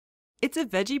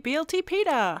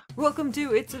itsavgbltpta! Welcome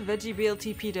to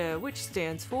itsavgbltpta, which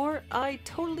stands for I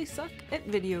totally suck at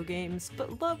video games,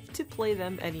 but love to play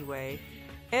them anyway.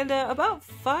 And about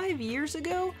 5 years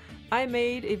ago, I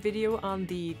made a video on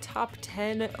the top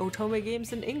 10 Otome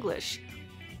games in English.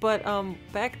 But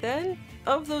back then,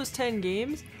 of those 10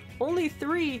 games, only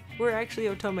 3 were actually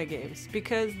Otome games,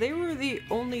 because they were the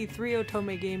only 3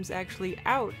 Otome games actually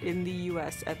out in the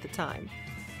US at the time.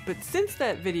 But since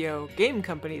that video, game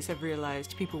companies have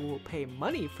realized people will pay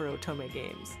money for Otome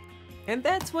games. And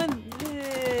that's when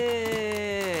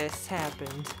this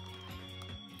happened.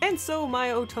 And so my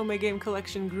Otome game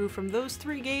collection grew from those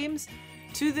 3 games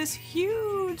to this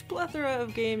huge plethora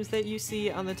of games that you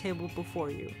see on the table before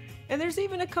you. And there's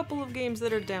even a couple of games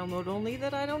that are download only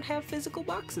that I don't have physical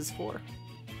boxes for.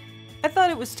 I thought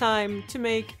it was time to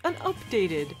make an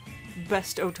updated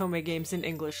Best Otome Games in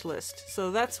English list,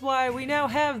 so that's why we now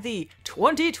have the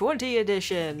 2020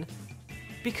 edition!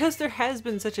 Because there has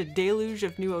been such a deluge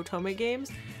of new Otome games,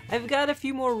 I've got a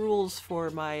few more rules for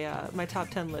my my top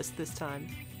 10 list this time.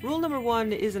 Rule number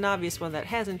 1 is an obvious one that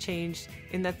hasn't changed,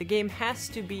 in that the game has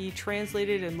to be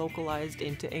translated and localized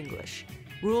into English.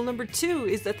 Rule number 2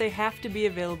 is that they have to be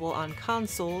available on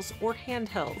consoles or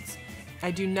handhelds.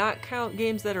 I do not count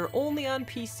games that are only on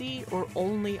PC or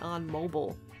only on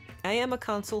mobile. I am a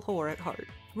console whore at heart.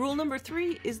 Rule number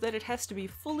 3 is that it has to be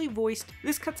fully voiced.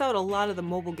 This cuts out a lot of the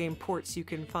mobile game ports you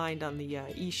can find on the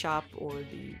eShop or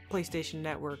the PlayStation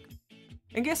Network.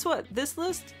 And guess what? This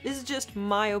list is just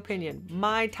my opinion,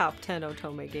 my top 10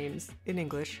 Otome games in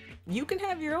English. You can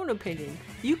have your own opinion.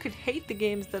 You could hate the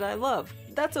games that I love.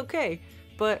 That's okay,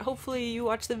 but hopefully you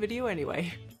watch the video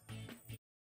anyway.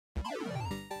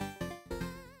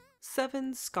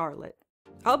 7 Scarlet.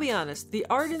 I'll be honest, the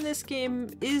art in this game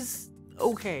is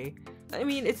okay. I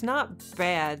mean, it's not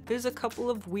bad. There's a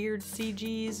couple of weird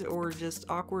CGs or just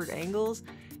awkward angles.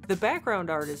 The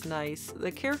background art is nice.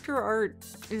 The character art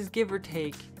is give or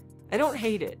take. I don't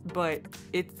hate it, but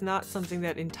it's not something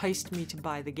that enticed me to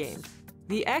buy the game.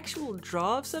 The actual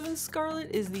draw of 7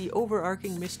 Scarlet is the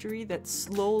overarching mystery that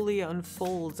slowly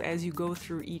unfolds as you go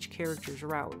through each character's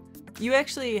route. You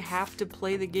actually have to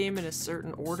play the game in a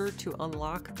certain order to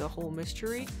unlock the whole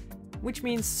mystery, which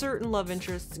means certain love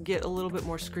interests get a little bit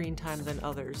more screen time than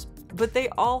others, but they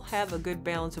all have a good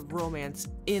balance of romance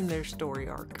in their story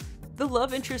arc. The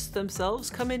love interests themselves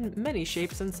come in many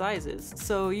shapes and sizes,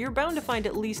 so you're bound to find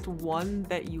at least one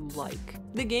that you like.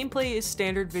 The gameplay is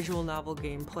standard visual novel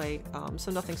gameplay,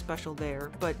 so nothing special there,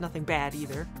 but nothing bad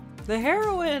either. The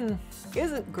heroine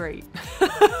isn't great.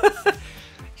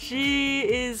 She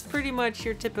is pretty much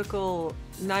your typical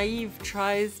naive,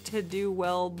 tries to do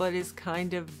well but is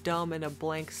kind of dumb and a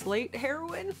blank slate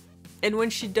heroine. And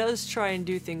when she does try and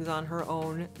do things on her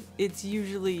own, it's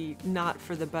usually not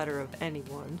for the better of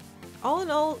anyone. All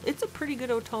in all, it's a pretty good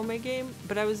Otome game,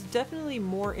 but I was definitely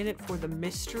more in it for the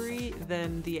mystery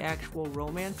than the actual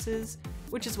romances,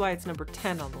 which is why it's number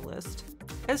 10 on the list.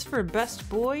 As for best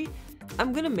boy,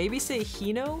 I'm gonna maybe say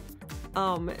Hino.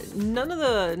 None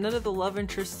of the love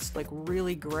interests like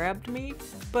really grabbed me,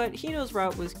 but Hino's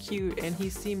route was cute and he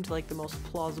seemed like the most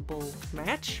plausible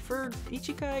match for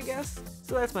Ichika, I guess.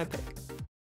 So that's my pick.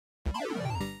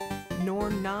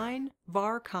 Norm 9,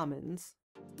 Var Commons.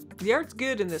 The art's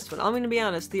good in this one. I'm gonna be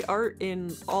honest, the art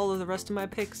in all of the rest of my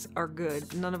picks are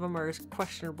good. None of them are as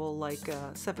questionable like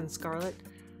 7 Scarlet.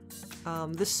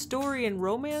 The story and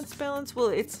romance balance, well,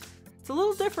 it's a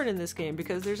little different in this game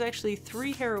because there's actually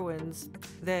 3 heroines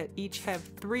that each have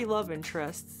 3 love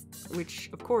interests, which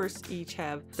of course each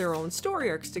have their own story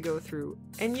arcs to go through,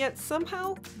 and yet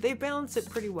somehow they balance it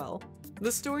pretty well.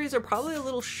 The stories are probably a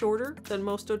little shorter than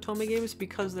most Otome games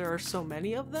because there are so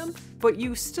many of them, but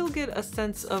you still get a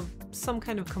sense of some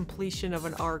kind of completion of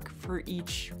an arc for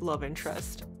each love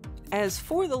interest. As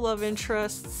for the love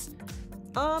interests,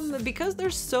 because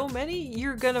there's so many,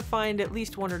 you're gonna find at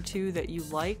least 1 or 2 that you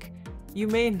like. You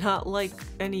may not like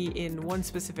any in one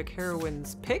specific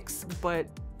heroine's picks, but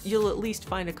you'll at least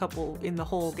find a couple in the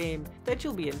whole game that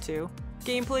you'll be into.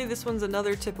 Gameplay, this one's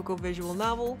another typical visual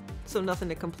novel, so nothing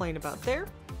to complain about there.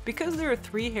 Because there are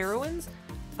 3 heroines,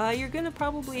 you're gonna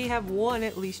probably have 1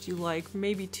 at least you like,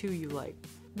 maybe 2 you like.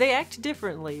 They act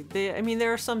differently. I mean,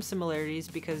 there are some similarities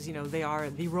because, you know, they are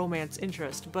the romance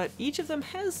interest, but each of them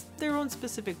has their own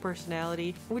specific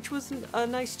personality, which was a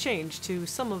nice change to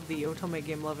some of the Otome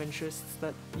game love interests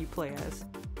that you play as.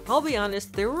 I'll be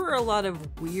honest, there were a lot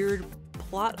of weird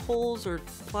plot holes or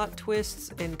plot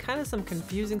twists and kind of some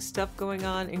confusing stuff going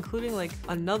on, including like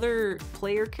another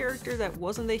player character that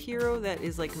wasn't the hero that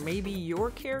is like maybe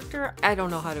your character. I don't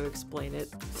know how to explain it.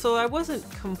 So I wasn't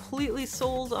completely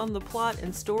sold on the plot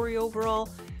and story overall,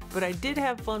 but I did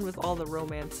have fun with all the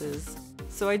romances,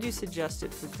 so I do suggest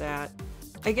it for that.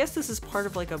 I guess this is part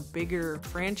of like a bigger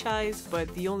franchise,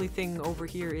 but the only thing over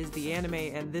here is the anime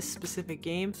and this specific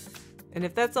game, and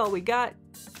if that's all we got,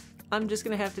 I'm just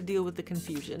gonna have to deal with the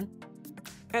confusion.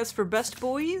 As for best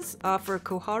boys, for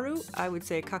Koharu, I would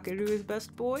say Kakeru is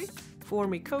best boy. For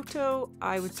Mikoto,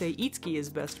 I would say Itsuki is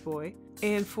best boy.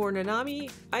 And for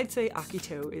Nanami, I'd say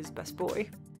Akito is best boy.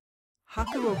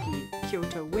 Hakuoki,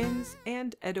 Kyoto wins,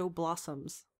 and Edo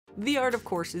blossoms. The art, of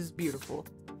course, is beautiful.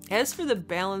 As for the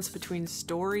balance between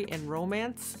story and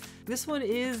romance, this one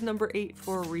is number 8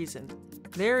 for a reason.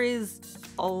 There is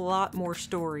a lot more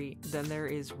story than there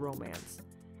is romance.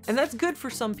 And that's good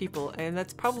for some people, and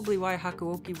that's probably why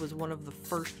Hakuoki was one of the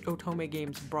first Otome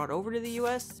games brought over to the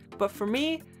US. But for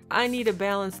me, I need a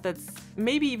balance that's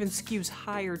maybe even skews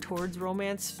higher towards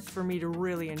romance for me to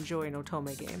really enjoy an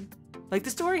Otome game. Like, the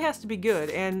story has to be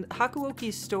good, and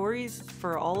Hakuoki's stories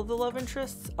for all of the love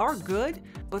interests are good,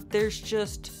 but there's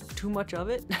just too much of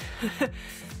it.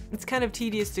 It's kind of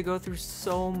tedious to go through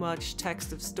so much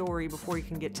text of story before you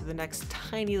can get to the next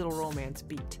tiny little romance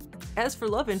beat. As for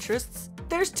love interests,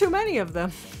 there's too many of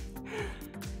them.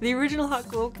 The original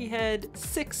Hakuoki had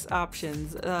 6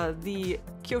 options. The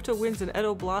Kyoto Winds and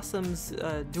Edo Blossoms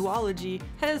duology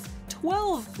has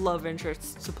 12 love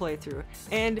interests to play through,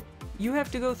 and you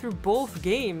have to go through both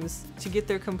games to get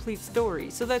their complete story.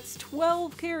 So that's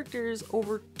 12 characters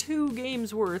over 2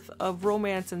 games worth of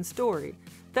romance and story.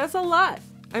 That's a lot.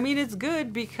 I mean, it's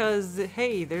good because,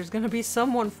 hey, there's gonna be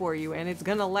someone for you and it's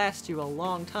gonna last you a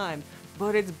long time,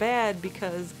 but it's bad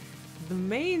because the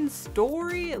main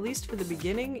story, at least for the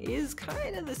beginning, is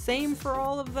kind of the same for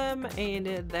all of them, and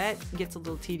that gets a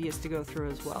little tedious to go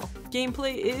through as well.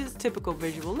 Gameplay is typical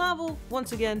visual novel.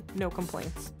 Once again, no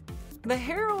complaints. The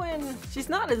heroine, she's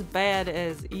not as bad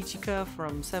as Ichika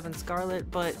from Seven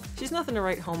Scarlet, but she's nothing to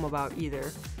write home about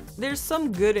either. There's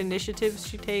some good initiatives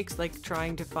she takes, like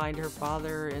trying to find her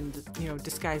father and, you know,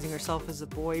 disguising herself as a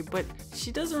boy, but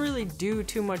she doesn't really do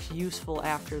too much useful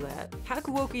after that.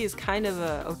 Hakuoki is kind of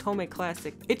a Otome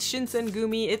classic. It's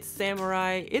Shinsengumi, it's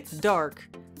samurai, it's dark.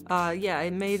 Yeah,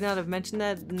 I may not have mentioned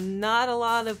that. Not a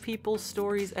lot of people's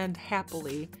stories end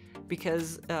happily,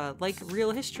 because like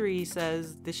real history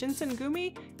says, the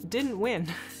Shinsengumi didn't win.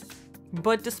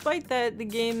 But despite that, the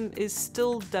game is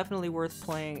still definitely worth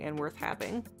playing and worth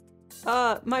having.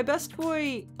 My best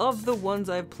boy of the ones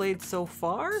I've played so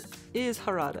far is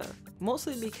Harada,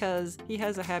 mostly because he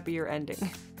has a happier ending.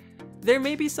 There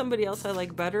may be somebody else I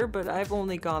like better, but I've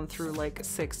only gone through like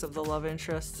 6 of the love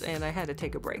interests and I had to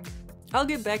take a break. I'll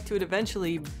get back to it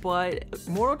eventually, but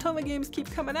more Otome games keep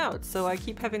coming out, so I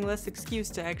keep having less excuse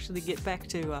to actually get back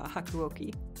to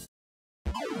Hakuoki.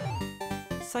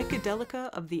 Psychedelica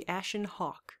of the Ashen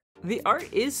Hawk. The art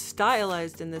is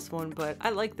stylized in this one, but I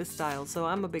like the style, so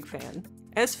I'm a big fan.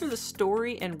 As for the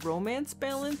story and romance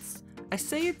balance, I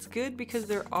say it's good because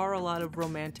there are a lot of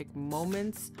romantic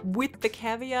moments, with the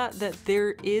caveat that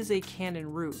there is a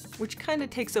canon route, which kind of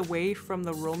takes away from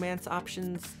the romance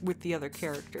options with the other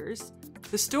characters.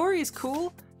 The story is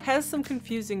cool, has some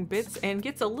confusing bits, and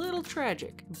gets a little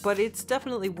tragic, but it's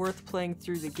definitely worth playing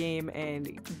through the game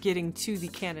and getting to the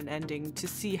canon ending to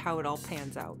see how it all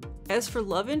pans out. As for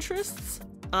love interests,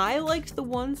 I liked the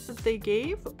ones that they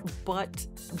gave, but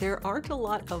there aren't a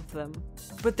lot of them.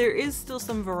 But there is still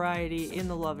some variety in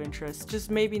the love interests,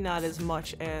 just maybe not as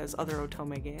much as other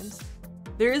Otome games.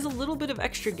 There is a little bit of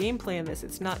extra gameplay in this.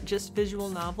 It's not just visual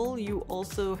novel, you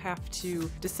also have to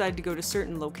decide to go to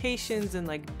certain locations and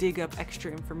like dig up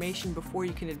extra information before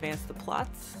you can advance the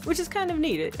plots, which is kind of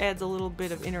neat. It adds a little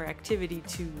bit of interactivity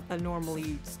to a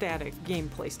normally static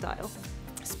gameplay style.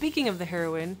 Speaking of the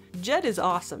heroine, Jed is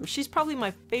awesome. She's probably my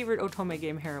favorite Otome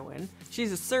game heroine.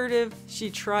 She's assertive,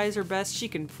 she tries her best, she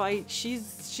can fight,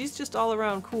 she's just all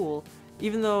around cool,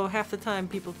 even though half the time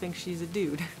people think she's a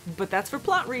dude. But that's for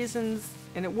plot reasons,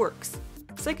 and it works.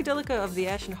 Psychedelica of the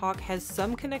Ashen Hawk has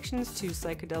some connections to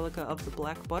Psychedelica of the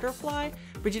Black Butterfly,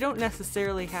 but you don't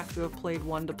necessarily have to have played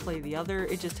one to play the other.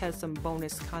 It just has some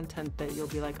bonus content that you'll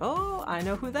be like, oh, I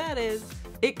know who that is.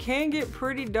 It can get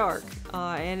pretty dark,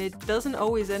 and it doesn't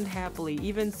always end happily.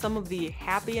 Even some of the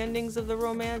happy endings of the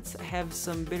romance have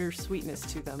some bittersweetness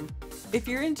to them. If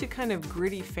you're into kind of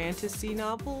gritty fantasy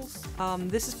novels,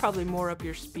 this is probably more up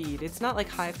your speed. It's not like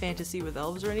high fantasy with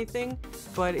elves or anything,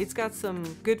 but it's got some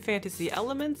good fantasy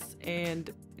elements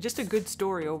and just a good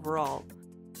story overall.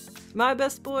 My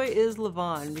best boy is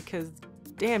Levon because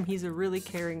damn, he's a really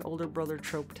caring older brother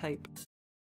trope type.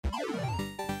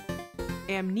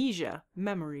 Amnesia: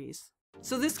 Memories.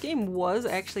 So this game was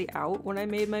actually out when I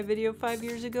made my video 5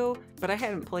 years ago, but I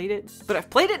hadn't played it. But I've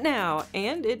played it now,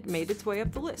 and it made its way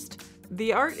up the list.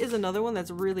 The art is another one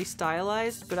that's really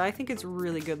stylized, but I think it's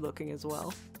really good looking as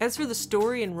well. As for the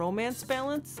story and romance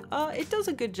balance, it does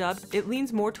a good job. It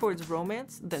leans more towards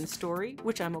romance than story,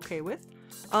 which I'm okay with.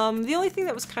 The only thing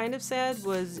that was kind of sad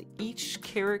was each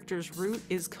character's route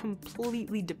is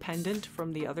completely dependent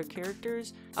from the other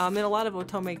characters. In a lot of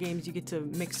Otome games, you get to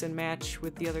mix and match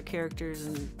with the other characters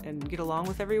and get along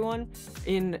with everyone.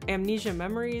 In Amnesia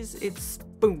Memories, it's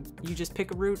boom, you just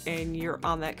pick a route and you're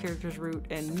on that character's route,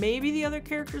 and maybe the other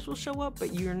characters will show up,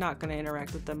 but you're not going to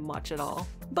interact with them much at all.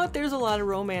 But there's a lot of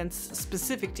romance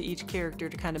specific to each character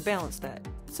to kind of balance that,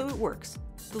 so it works.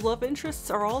 The love interests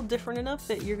are all different enough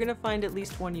that you're going to find at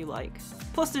least one you like.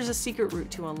 Plus there's a secret route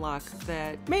to unlock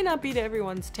that may not be to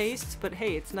everyone's tastes, but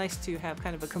hey, it's nice to have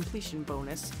kind of a completion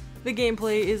bonus. The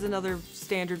gameplay is another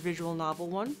standard visual novel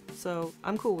one, so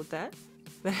I'm cool with that.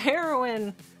 The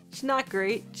heroine, she's not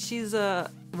great. She's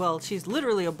she's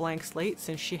literally a blank slate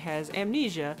since she has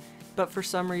amnesia, but for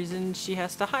some reason she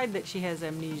has to hide that she has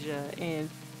amnesia, and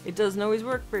it doesn't always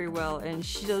work very well, and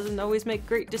she doesn't always make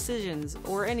great decisions,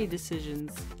 or any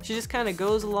decisions. She just kind of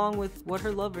goes along with what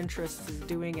her love interest is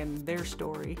doing and their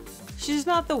story. She's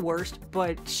not the worst,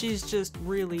 but she's just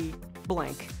really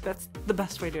blank. That's the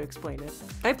best way to explain it.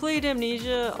 I played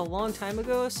Amnesia a long time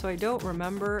ago, so I don't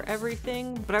remember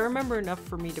everything, but I remember enough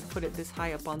for me to put it this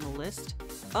high up on the list.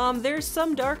 There's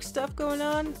some dark stuff going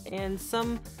on, and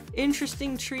some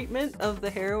interesting treatment of the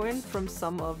heroine from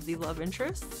some of the love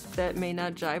interests that may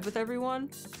not jive with everyone,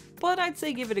 but I'd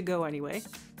say give it a go anyway.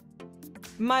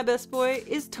 My best boy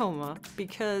is Toma,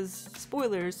 because,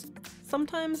 spoilers,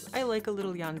 sometimes I like a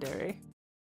little yandere.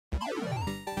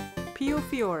 Pio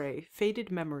Fiore,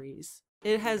 Faded Memories.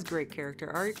 It has great character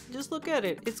art, just look at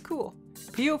it, it's cool.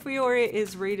 Pio Fiore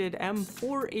is rated M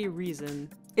for a reason.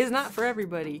 It's not for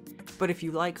everybody, but if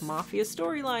you like mafia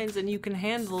storylines and you can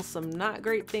handle some not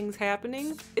great things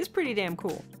happening, it's pretty damn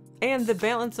cool. And the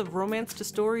balance of romance to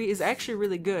story is actually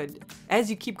really good.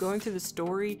 As you keep going through the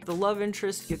story, the love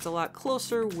interest gets a lot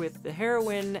closer with the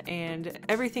heroine, and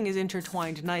everything is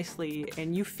intertwined nicely,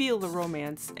 and you feel the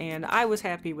romance, and I was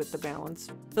happy with the balance.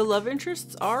 The love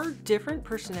interests are different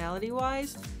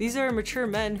personality-wise. These are mature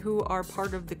men who are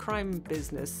part of the crime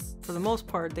business. For the most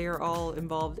part, they are all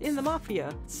involved in the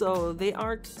mafia, so they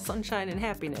aren't sunshine and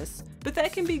happiness. But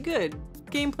that can be good.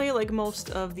 Gameplay, like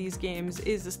most of these games,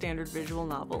 is a standard visual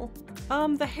novel.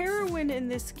 The heroine in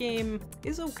this game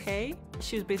is okay.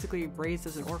 She was basically raised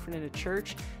as an orphan in a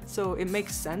church, so it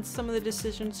makes sense some of the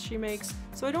decisions she makes,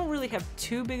 so I don't really have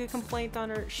too big a complaint on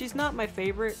her. She's not my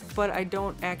favorite, but I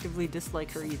don't actively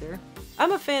dislike her either.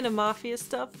 I'm a fan of mafia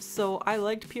stuff, so I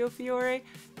liked Pio Fiore.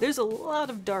 There's a lot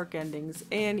of dark endings,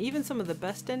 and even some of the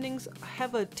best endings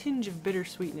have a tinge of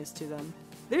bittersweetness to them.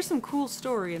 There's some cool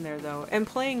story in there though, and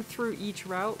playing through each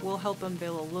route will help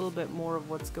unveil a little bit more of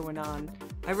what's going on.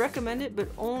 I recommend it, but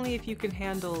only if you can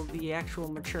handle the actual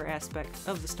mature aspect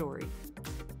of the story.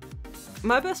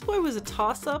 My best boy was a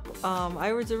toss-up.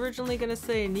 I was originally gonna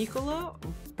say Nicola,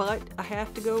 but I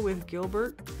have to go with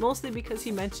Gilbert, mostly because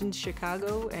he mentioned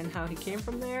Chicago and how he came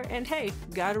from there, and hey,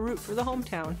 gotta root for the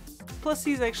hometown. Plus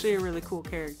he's actually a really cool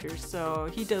character, so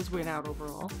he does win out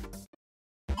overall.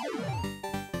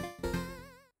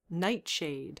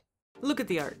 Nightshade. Look at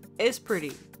the art. It's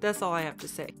pretty. That's all I have to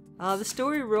say. The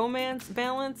story romance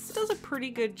balance does a pretty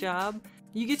good job.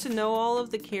 You get to know all of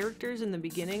the characters in the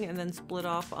beginning and then split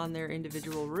off on their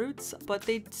individual routes, but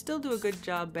they still do a good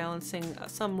job balancing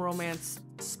some romance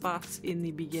spots in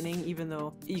the beginning, even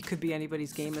though it could be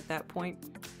anybody's game at that point.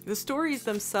 The stories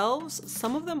themselves,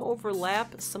 some of them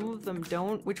overlap, some of them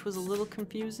don't, which was a little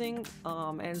confusing,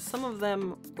 and some of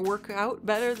them work out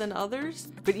better than others,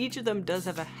 but each of them does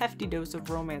have a hefty dose of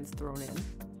romance thrown in.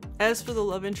 As for the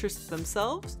love interests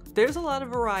themselves, there's a lot of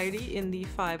variety in the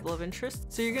 5 love interests,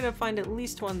 so you're gonna find at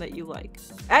least one that you like.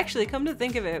 Actually, come to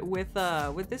think of it, with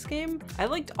this game, I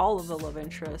liked all of the love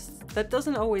interests. That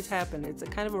doesn't always happen, it's a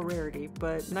kind of a rarity,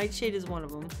 but Nightshade is one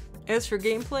of them. As for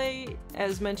gameplay,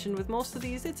 as mentioned with most of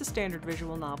these, it's a standard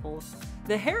visual novel.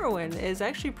 The heroine is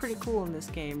actually pretty cool in this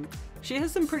game. She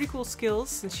has some pretty cool skills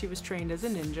since she was trained as a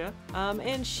ninja,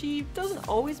 and she doesn't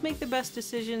always make the best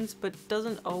decisions, but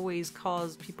doesn't always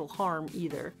cause people harm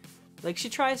either. Like, she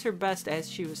tries her best as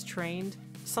she was trained.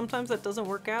 Sometimes that doesn't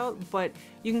work out, but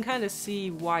you can kind of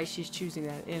see why she's choosing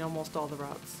that in almost all the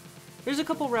routes. There's a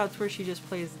couple routes where she just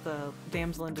plays the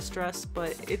damsel in distress,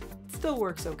 but it still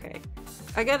works okay.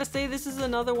 I gotta say, this is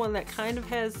another one that kind of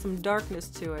has some darkness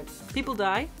to it. People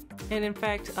die, and in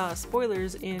fact,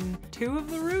 spoilers, in 2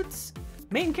 of the routes,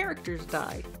 main characters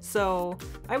die. So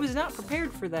I was not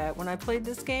prepared for that when I played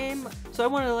this game, so I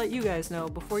wanted to let you guys know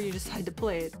before you decide to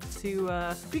play it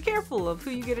to be careful of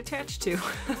who you get attached to.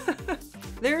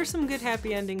 There are some good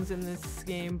happy endings in this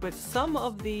game, but some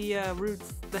of the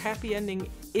routes, the happy ending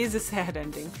is a sad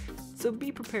ending, so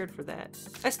be prepared for that.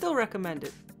 I still recommend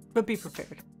it, but be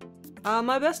prepared.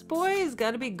 My best boy has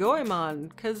got to be Goemon,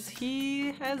 because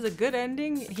he has a good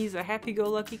ending. He's a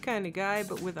happy-go-lucky kind of guy,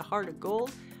 but with a heart of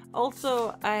gold.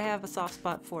 Also, I have a soft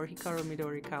spot for Hikaru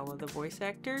Midorikawa, the voice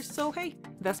actor, so hey,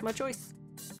 that's my choice.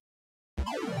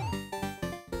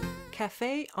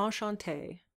 Café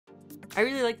Enchanté. I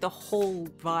really like the whole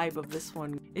vibe of this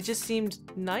one. It just seemed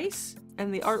nice,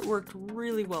 and the art worked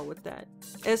really well with that.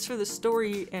 As for the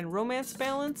story and romance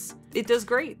balance, it does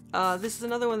great. This is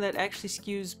another one that actually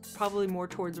skews probably more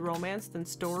towards romance than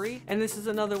story, and this is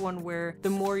another one where the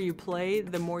more you play,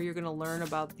 the more you're gonna learn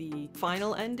about the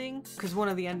final ending, because one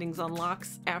of the endings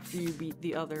unlocks after you beat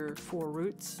the other 4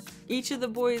 routes. Each of the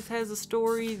boys has a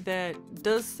story that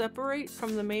does separate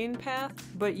from the main path,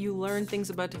 but you learn things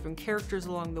about different characters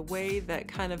along the way that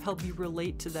kind of help you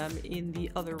relate to them in the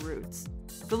other routes.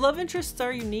 The love interests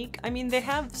are unique. I mean, they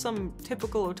have some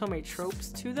typical Otome tropes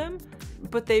to them,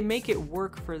 but they make it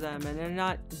work for them, and they're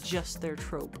not just their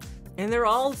trope. And they're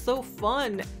all so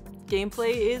fun!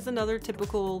 Gameplay is another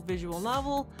typical visual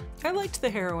novel. I liked the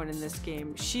heroine in this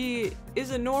game. She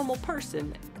is a normal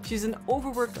person. She's an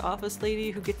overworked office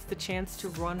lady who gets the chance to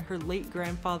run her late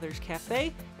grandfather's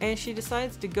cafe, and she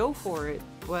decides to go for it.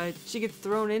 But she gets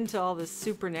thrown into all this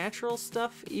supernatural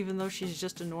stuff, even though she's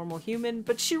just a normal human,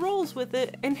 but she rolls with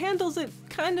it and handles it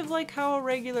kind of like how a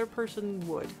regular person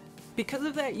would. Because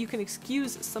of that, you can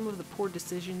excuse some of the poor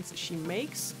decisions she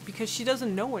makes, because she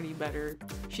doesn't know any better.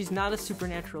 She's not a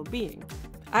supernatural being.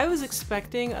 I was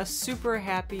expecting a super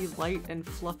happy, light, and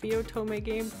fluffy Otome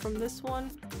game from this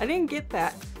one. I didn't get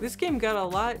that. This game got a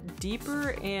lot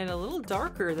deeper and a little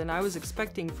darker than I was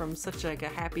expecting from such like a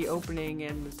happy opening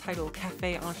and the title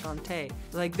Café Enchanté.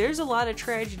 Like, there's a lot of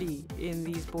tragedy in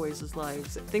these boys'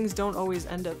 lives. Things don't always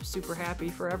end up super happy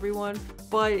for everyone,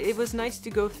 but it was nice to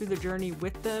go through the journey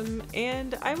with them,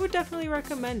 and I would definitely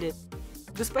recommend it.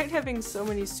 Despite having so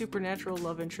many supernatural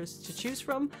love interests to choose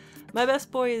from, my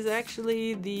best boy is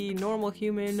actually the normal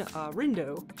human,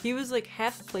 Rindo. He was like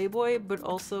half playboy, but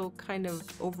also kind of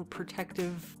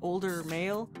overprotective older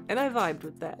male, and I vibed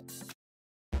with that.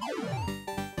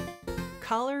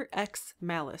 Collar X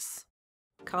Malice.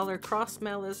 Collar Cross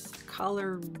Malice,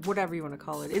 Collar whatever you want to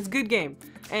call it. It's a good game,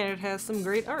 and it has some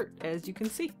great art, as you can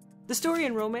see. The story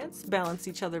and romance balance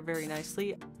each other very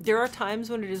nicely. There are times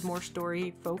when it is more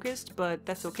story focused, but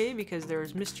that's okay because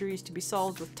there's mysteries to be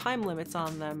solved with time limits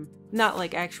on them. Not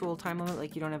like actual time limit,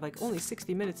 like you don't have like only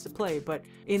 60 minutes to play, but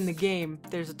in the game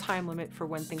there's a time limit for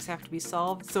when things have to be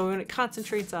solved. So when it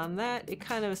concentrates on that, it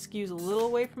kind of skews a little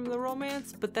away from the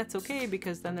romance, but that's okay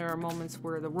because then there are moments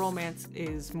where the romance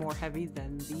is more heavy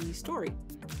than the story.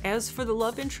 As for the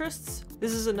love interests,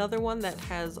 this is another one that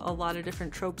has a lot of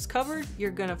different tropes covered.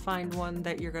 You're gonna find one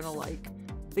that you're gonna like.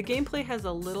 The gameplay has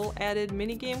a little added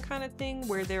minigame kind of thing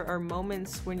where there are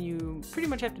moments when you pretty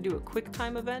much have to do a quick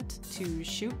time event to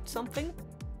shoot something.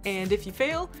 And if you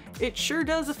fail, it sure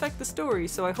does affect the story,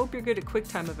 so I hope you're good at quick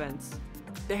time events.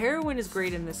 The heroine is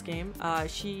great in this game.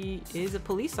 She is a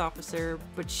police officer,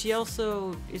 but she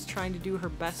also is trying to do her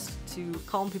best to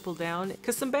calm people down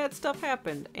because some bad stuff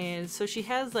happened. And so she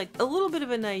has like a little bit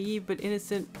of a naive but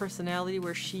innocent personality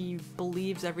where she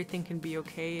believes everything can be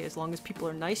okay as long as people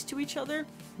are nice to each other.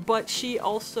 But she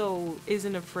also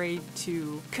isn't afraid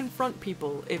to confront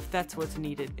people if that's what's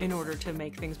needed in order to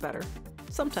make things better.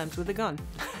 Sometimes with a gun.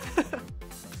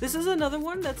 This is another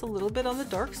one that's a little bit on the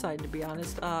dark side, to be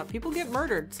honest. People get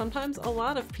murdered, sometimes a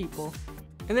lot of people.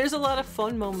 And there's a lot of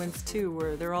fun moments too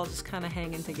where they're all just kind of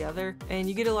hanging together and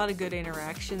you get a lot of good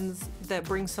interactions that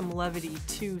bring some levity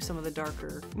to some of the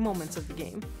darker moments of the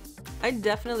game. I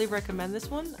definitely recommend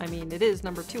this one. I mean, it is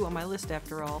number 2 on my list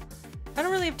after all. I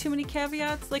don't really have too many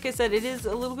caveats. Like I said, it is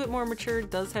a little bit more mature,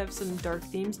 it does have some dark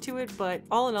themes to it, but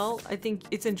all in all, I think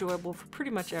it's enjoyable for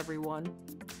pretty much everyone.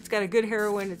 It's got a good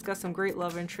heroine, it's got some great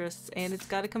love interests, and it's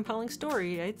got a compelling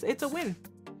story. It's a win.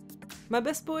 My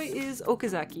best boy is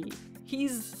Okazaki.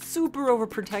 He's super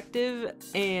overprotective,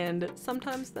 and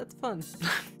sometimes that's fun.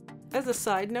 As a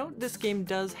side note, this game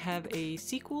does have a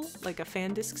sequel, like a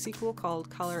fan disc sequel called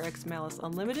Collar X Malice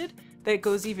Unlimited, that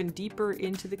goes even deeper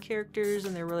into the characters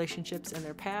and their relationships and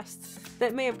their pasts.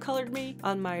 That may have colored me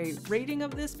on my rating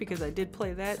of this because I did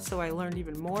play that, so I learned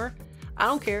even more. I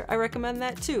don't care, I recommend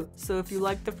that too. So if you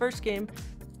liked the first game,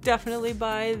 definitely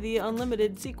buy the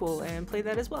Unlimited sequel and play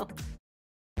that as well.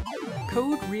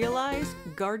 Code Realize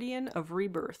Guardian of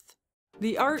Rebirth.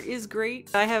 The art is great.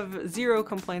 I have zero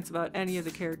complaints about any of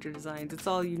the character designs. It's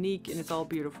all unique and it's all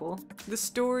beautiful. The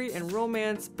story and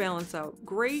romance balance out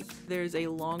great. There's a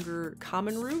longer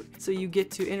common route, so you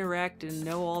get to interact and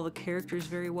know all the characters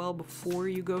very well before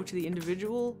you go to the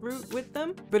individual route with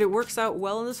them. But it works out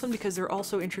well in this one because they're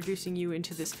also introducing you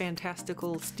into this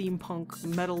fantastical steampunk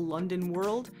metal London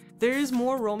world. There is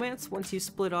more romance once you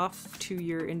split off to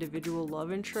your individual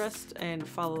love interest and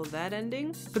follow that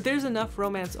ending, but there's enough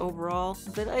romance overall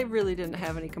that I really didn't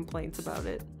have any complaints about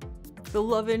it. The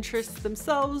love interests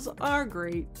themselves are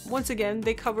great. Once again,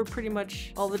 they cover pretty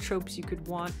much all the tropes you could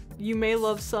want. You may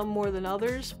love some more than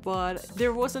others, but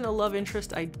there wasn't a love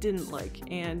interest I didn't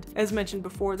like, and as mentioned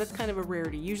before, that's kind of a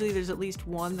rarity. Usually there's at least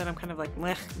one that I'm kind of like,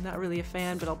 meh, not really a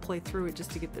fan, but I'll play through it just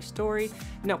to get their story.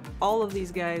 No, all of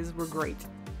these guys were great.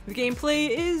 The gameplay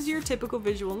is your typical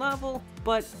visual novel,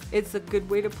 but it's a good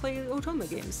way to play Otome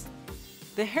games.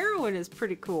 The heroine is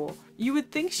pretty cool. You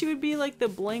would think she would be like the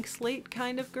blank slate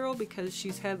kind of girl because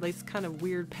she's had like kind of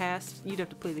weird past. You'd have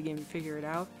to play the game to figure it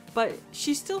out. But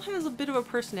she still has a bit of a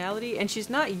personality and she's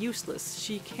not useless.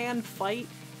 She can fight.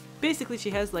 Basically, she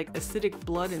has like acidic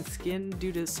blood and skin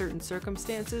due to certain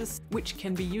circumstances, which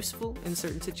can be useful in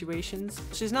certain situations.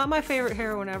 She's not my favorite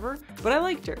heroine ever, but I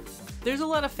liked her. There's a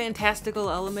lot of fantastical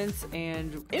elements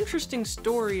and interesting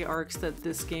story arcs that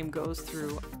this game goes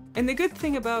through. And the good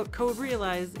thing about Code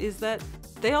Realize is that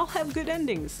they all have good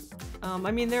endings.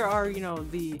 I mean, there are,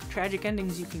 the tragic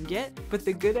endings you can get, but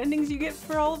the good endings you get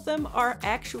for all of them are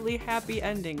actually happy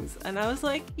endings. And I was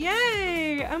like,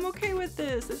 yay, I'm okay with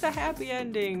this. It's a happy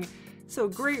ending. So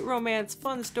great romance,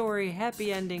 fun story,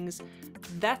 happy endings.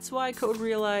 That's why Code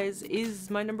Realize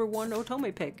is my #1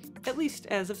 Otome pick, at least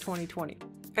as of 2020.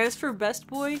 As for Best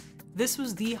Boy, this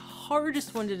was the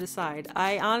hardest one to decide.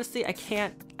 I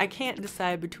can't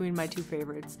decide between my two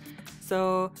favorites.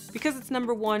 So because it's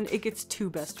 #1, it gets 2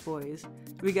 Best Boys.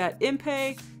 We got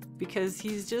Impei, because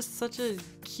he's just such a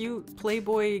cute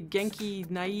playboy, Genki,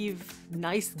 naive,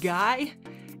 nice guy.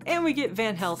 And we get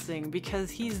Van Helsing, because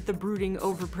he's the brooding,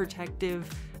 overprotective,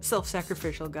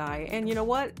 self-sacrificial guy. And you know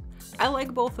what? I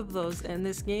like both of those, and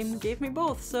this game gave me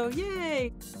both, so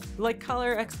yay! Like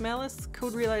Collar X Malice,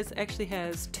 Code Realize actually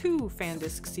has 2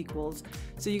 Fandisc sequels,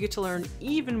 so you get to learn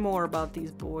even more about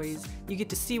these boys. You get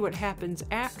to see what happens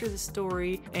after the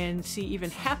story, and see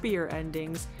even happier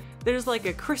endings. There's like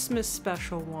a Christmas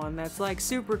special one that's like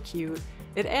super cute.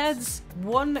 It adds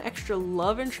 1 extra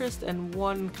love interest and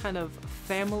 1 kind of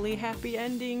family happy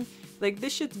ending. Like,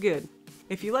 this shit's good.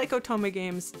 If you like Otome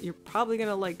games, you're probably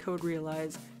gonna like Code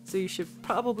Realize, so you should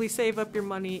probably save up your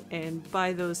money and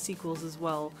buy those sequels as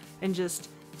well, and just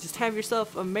have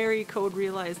yourself a merry Code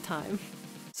Realize time.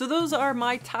 So those are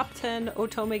my top 10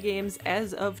 Otome games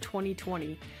as of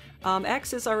 2020.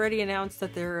 Axis already announced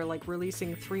that they're like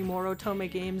releasing 3 more Otome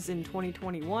games in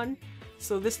 2021,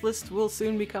 so this list will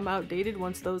soon become outdated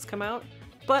once those come out.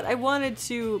 But I wanted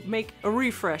to make a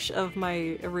refresh of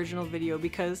my original video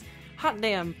because hot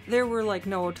damn, there were like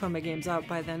no Otome games out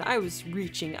by then. I was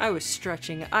reaching, I was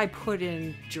stretching, I put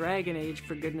in Dragon Age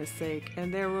for goodness sake,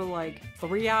 and there were like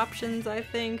 3 options, I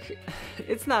think.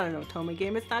 It's not an Otome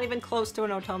game, it's not even close to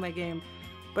an Otome game,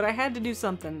 but I had to do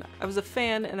something. I was a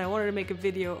fan and I wanted to make a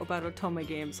video about Otome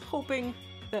games, hoping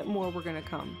that more were gonna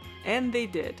come. And they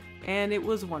did, and it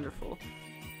was wonderful.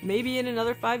 Maybe in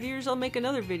another 5 years I'll make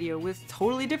another video with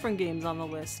totally different games on the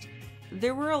list.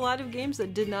 There were a lot of games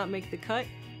that did not make the cut.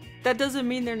 That doesn't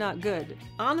mean they're not good.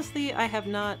 Honestly, I have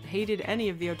not hated any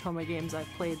of the Otome games I've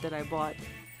played that I bought.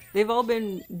 They've all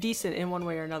been decent in one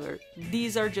way or another.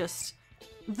 These are just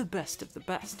the best of the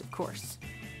best, of course.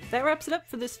 That wraps it up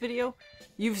for this video.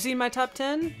 You've seen my top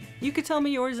 10? You could tell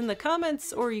me yours in the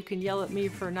comments, or you can yell at me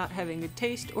for not having good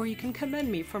taste, or you can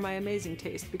commend me for my amazing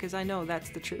taste, because I know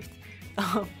that's the truth.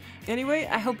 Anyway,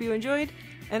 I hope you enjoyed,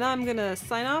 and I'm gonna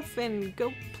sign off and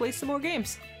go play some more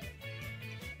games.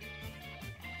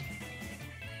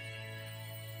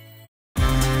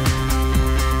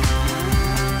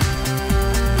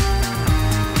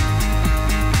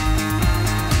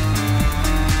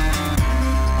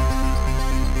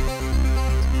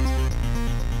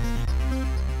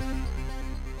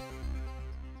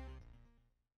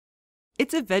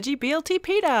 It's a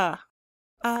veggie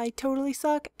I totally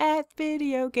suck at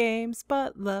video games,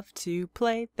 but love to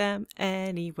play them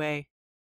anyway.